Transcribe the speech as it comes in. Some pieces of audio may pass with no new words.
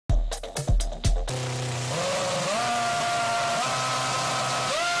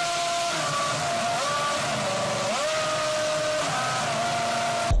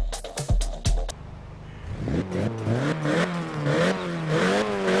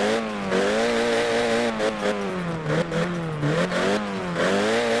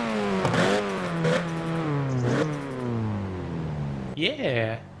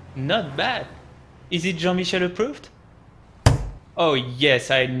Not bad. Is it Jean-Michel approved? Oh yes,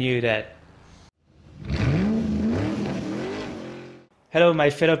 I knew that. Hello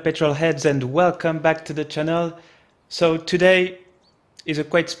my fellow petrol heads and welcome back to the channel. So today is a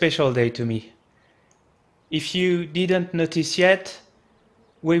quite special day to me. If you didn't notice yet,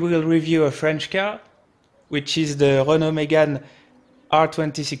 we will review a French car, which is the Renault Mégane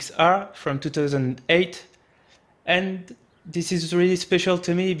R26-R from 2008. And this is really special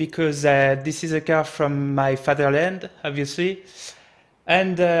to me because this is a car from my fatherland, obviously.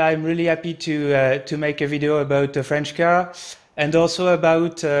 And I'm really happy to make a video about a French car and also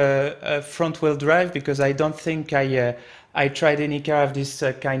about a front-wheel drive, because I don't think I tried any car of this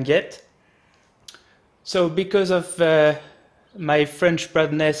kind yet. So because of my French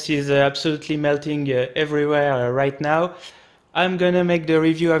proudness is absolutely melting everywhere right now, I'm gonna make the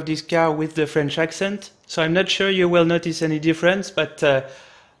review of this car with the French accent. So I'm not sure you will notice any difference, but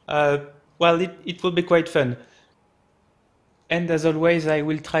well, it will be quite fun. And as always, I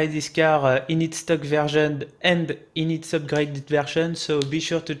will try this car in its stock version and in its upgraded version, so be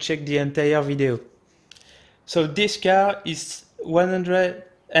sure to check the entire video. So this car is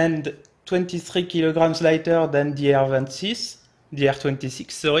 123 kilograms lighter than the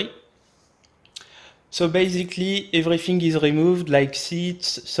R26, sorry. So basically everything is removed, like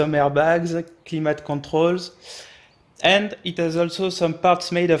seats, some airbags, climate controls, and it has also some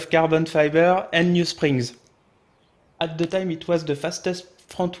parts made of carbon fiber and new springs. At the time it was the fastest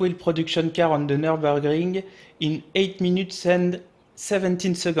front-wheel production car on the Nürburgring in 8 minutes and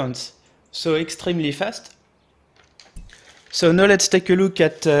 17 seconds, so extremely fast. So now let's take a look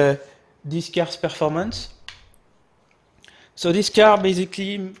at this car's performance. So this car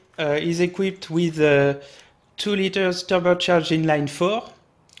basically is equipped with 2 liters turbocharged inline-4.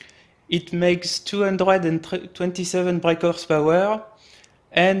 It makes 227 brake horsepower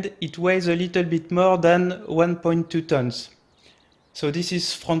and it weighs a little bit more than 1.2 tons. So this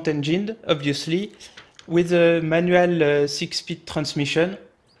is front-engined, obviously, with a manual 6-speed transmission,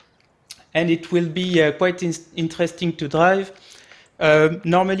 and it will be quite interesting to drive.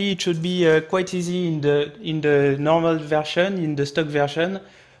 Normally it should be quite easy in the normal version, in the stock version,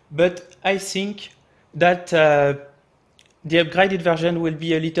 but I think that the upgraded version will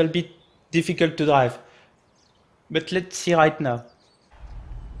be a little bit difficult to drive. But let's see right now.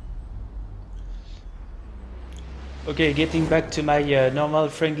 Okay, getting back to my normal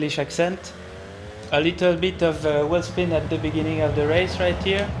Franglish accent. A little bit of wheel spin at the beginning of the race right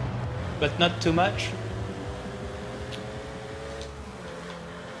here, but not too much.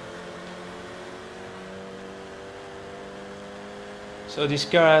 So this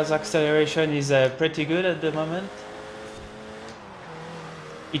car's acceleration is pretty good at the moment.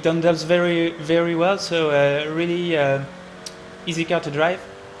 It handles very well, so really easy car to drive.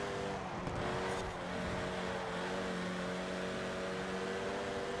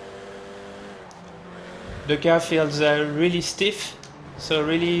 The car feels really stiff, so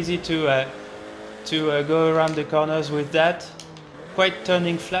really easy to go around the corners with that. Quite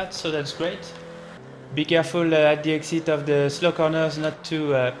turning flat, so that's great. Be careful at the exit of the slow corners not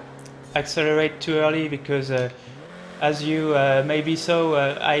to accelerate too early, because as you maybe saw,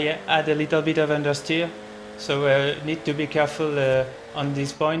 I had a little bit of understeer, so need to be careful on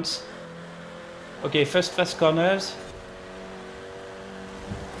these points. Okay, first fast corners.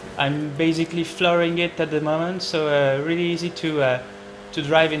 I'm basically flooring it at the moment, so really easy to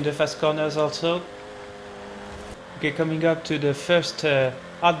drive in the fast corners also. Okay, coming up to the first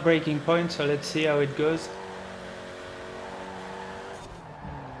hard braking point, so let's see how it goes.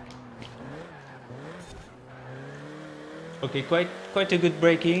 Okay, quite a good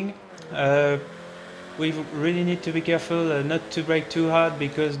braking. We really need to be careful not to brake too hard,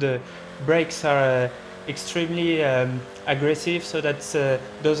 because the brakes are extremely aggressive. So that's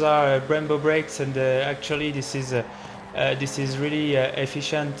those are Brembo brakes, and actually this is really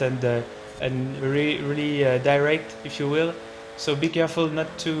efficient and really direct, if you will. So be careful not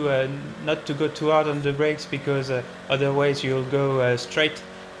to go too hard on the brakes, because otherwise you'll go straight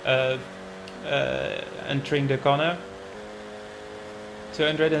entering the corner.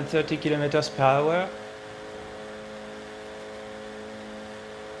 230 kilometers per hour.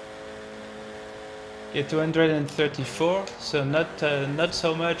 Okay, 234, so not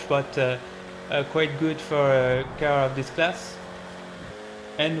so much, but quite good for a car of this class.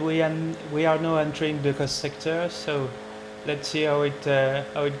 And we are now entering the coast sector, so let's see how it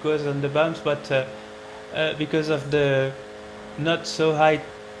goes on the bumps. But because of the not so high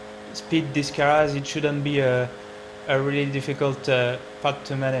speed this car has, it shouldn't be a really difficult part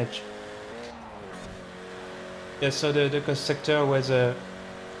to manage. Yeah, so the coast sector was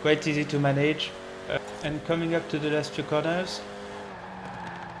quite easy to manage. And coming up to the last few corners,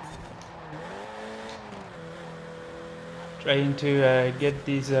 trying to get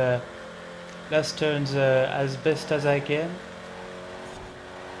these last turns as best as I can,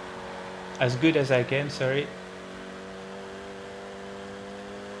 as good as I can, sorry.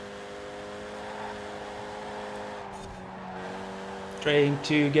 Trying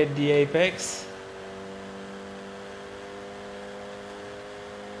to get the apex.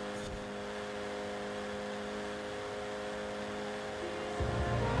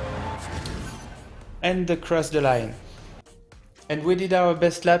 And cross the line. And we did our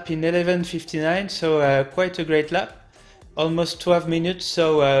best lap in 11:59, so quite a great lap. Almost 12 minutes,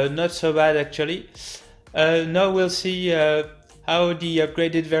 so not so bad actually. Now we'll see how the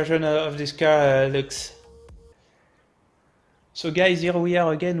upgraded version of this car looks. So guys, here we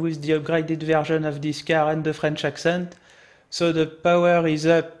are again with the upgraded version of this car and the French accent. So the power is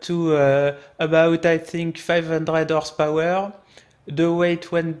up to about, I think, 500 horsepower. The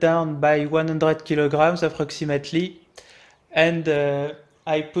weight went down by 100 kilograms approximately. And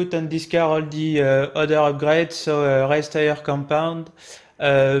I put on this car all the other upgrades, so race tire compound,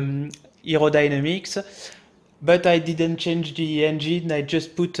 aerodynamics. But I didn't change the engine, I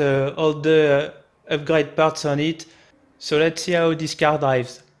just put all the upgrade parts on it. So let's see how this car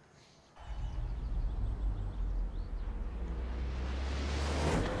drives.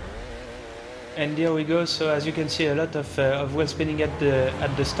 And here we go. So as you can see, a lot of wheel spinning at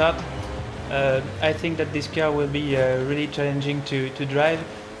the start. I think that this car will be really challenging to drive.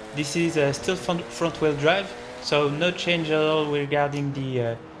 This is still front wheel drive, so no change at all regarding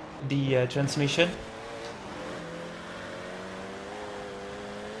the transmission.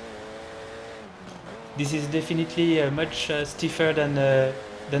 This is definitely much stiffer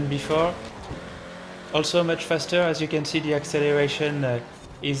than before. Also much faster. As you can see, the acceleration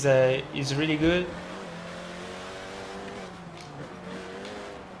is really good.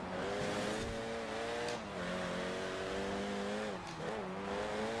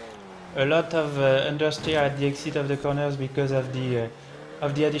 A lot of understeer at the exit of the corners because of the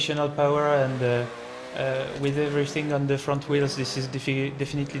additional power, and with everything on the front wheels, this is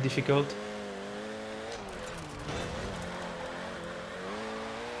definitely difficult.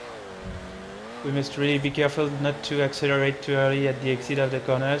 We must really be careful not to accelerate too early at the exit of the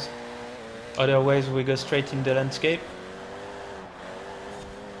corners, otherwise we go straight in the landscape.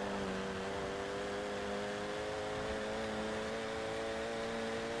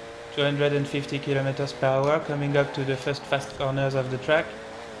 (250 kilometers per hour) coming up to the first fast corners of the track.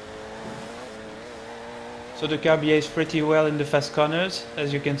 So the car behaves pretty well in the fast corners,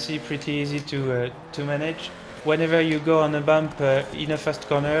 as you can see, pretty easy to manage. Whenever you go on a bump in a fast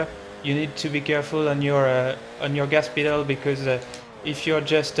corner, you need to be careful on your gas pedal, because if you're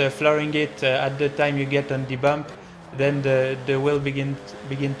just flooring it at the time you get on the bump, then the wheel begin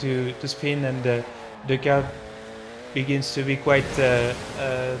to spin, and the car begins to be quite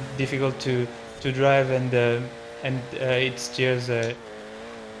difficult to drive, and it steers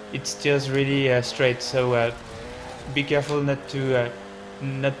really straight. So be careful not to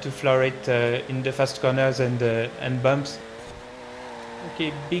floor it in the fast corners and bumps.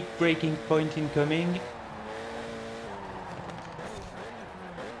 Okay, big braking point incoming.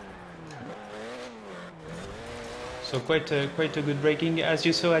 So quite a good braking. As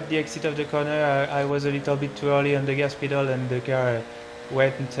you saw at the exit of the corner, I was a little bit too early on the gas pedal, and the car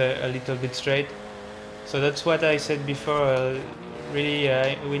went a little bit straight. So that's what I said before. Really,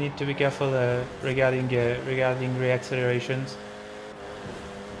 we need to be careful regarding reaccelerations.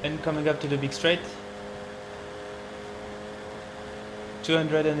 And coming up to the big straight,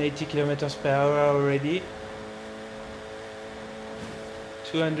 280 kilometers per hour already.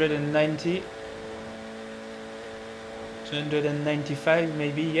 290. 295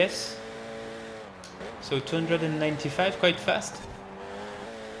 maybe, yes. So 295, quite fast.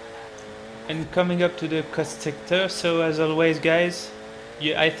 And coming up to the cost sector, so as always guys,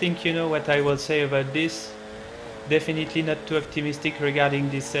 I think you know what I will say about this. Definitely not too optimistic regarding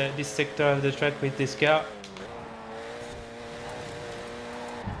this sector of the track with this car.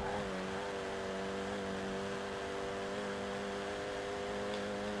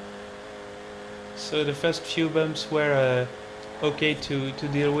 So the first few bumps were okay to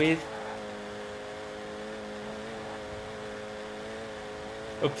deal with.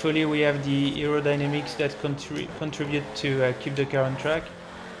 Hopefully we have the aerodynamics that contribute to keep the car on track.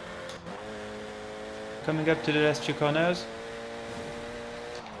 Coming up to the last few corners.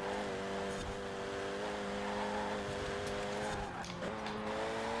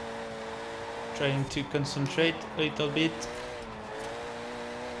 Trying to concentrate a little bit.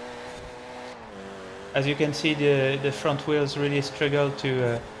 As you can see, the front wheels really struggle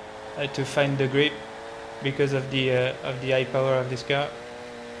to find the grip because of the high power of this car.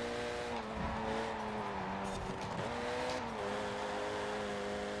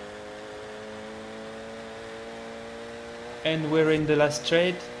 And we're in the last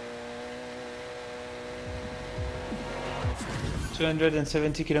straight.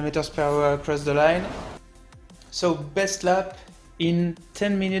 270 kilometers per hour across the line. So best lap in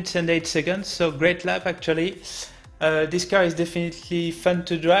 10 minutes and 8 seconds. So great lap actually. This car is definitely fun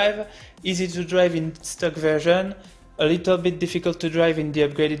to drive, easy to drive in stock version, a little bit difficult to drive in the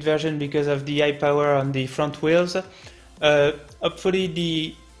upgraded version because of the high power on the front wheels. Hopefully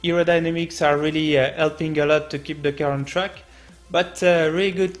the aerodynamics are really helping a lot to keep the car on track, but a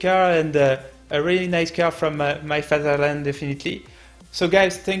really good car and a really nice car from my fatherland, definitely. So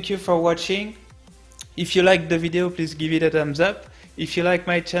guys, thank you for watching. If you liked the video, please give it a thumbs up. If you like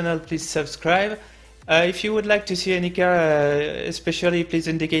my channel, please subscribe. If you would like to see any car especially, please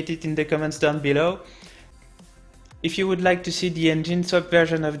indicate it in the comments down below. If you would like to see the engine swap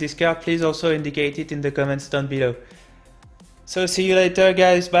version of this car, please also indicate it in the comments down below. So see you later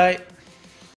guys, bye!